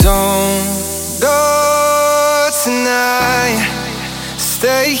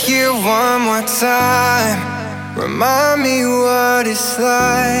more time, remind me what it's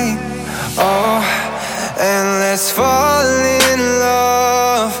like. Oh, and let's fall in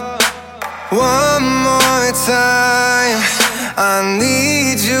love one more time. I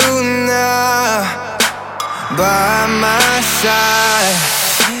need you now by my side.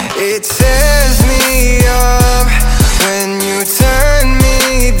 It tears me up when you turn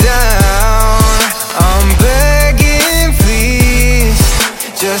me down. I'm begging, please,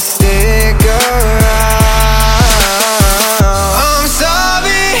 just stick around. I'm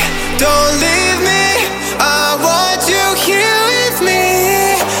sorry, don't leave me. I want you here with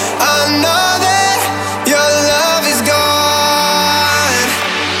me. I know that your love is gone.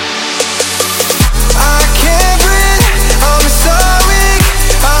 I can't breathe, I'm so weak.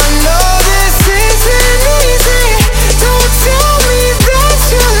 I know this isn't easy. Don't tell me that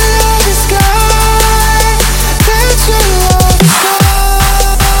your love is gone, that your love is gone.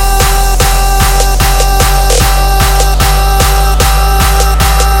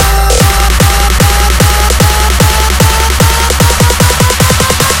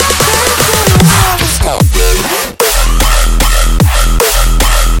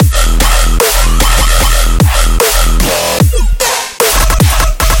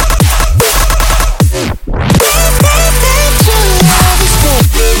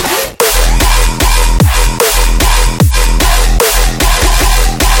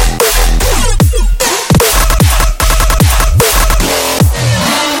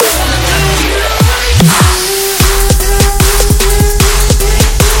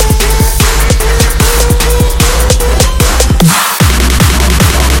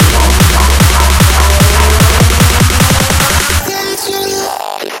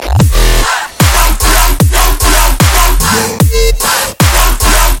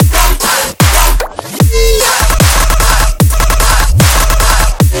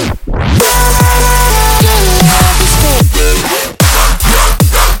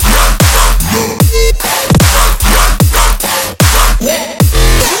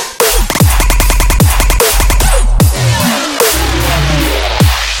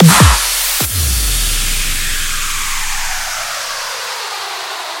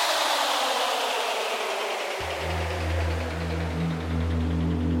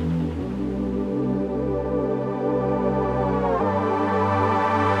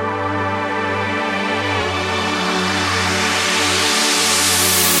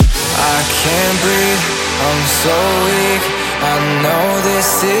 I can't breathe, I'm so weak. I know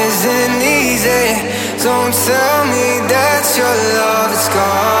this isn't easy. Don't tell me that your love is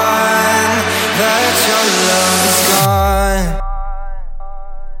gone, that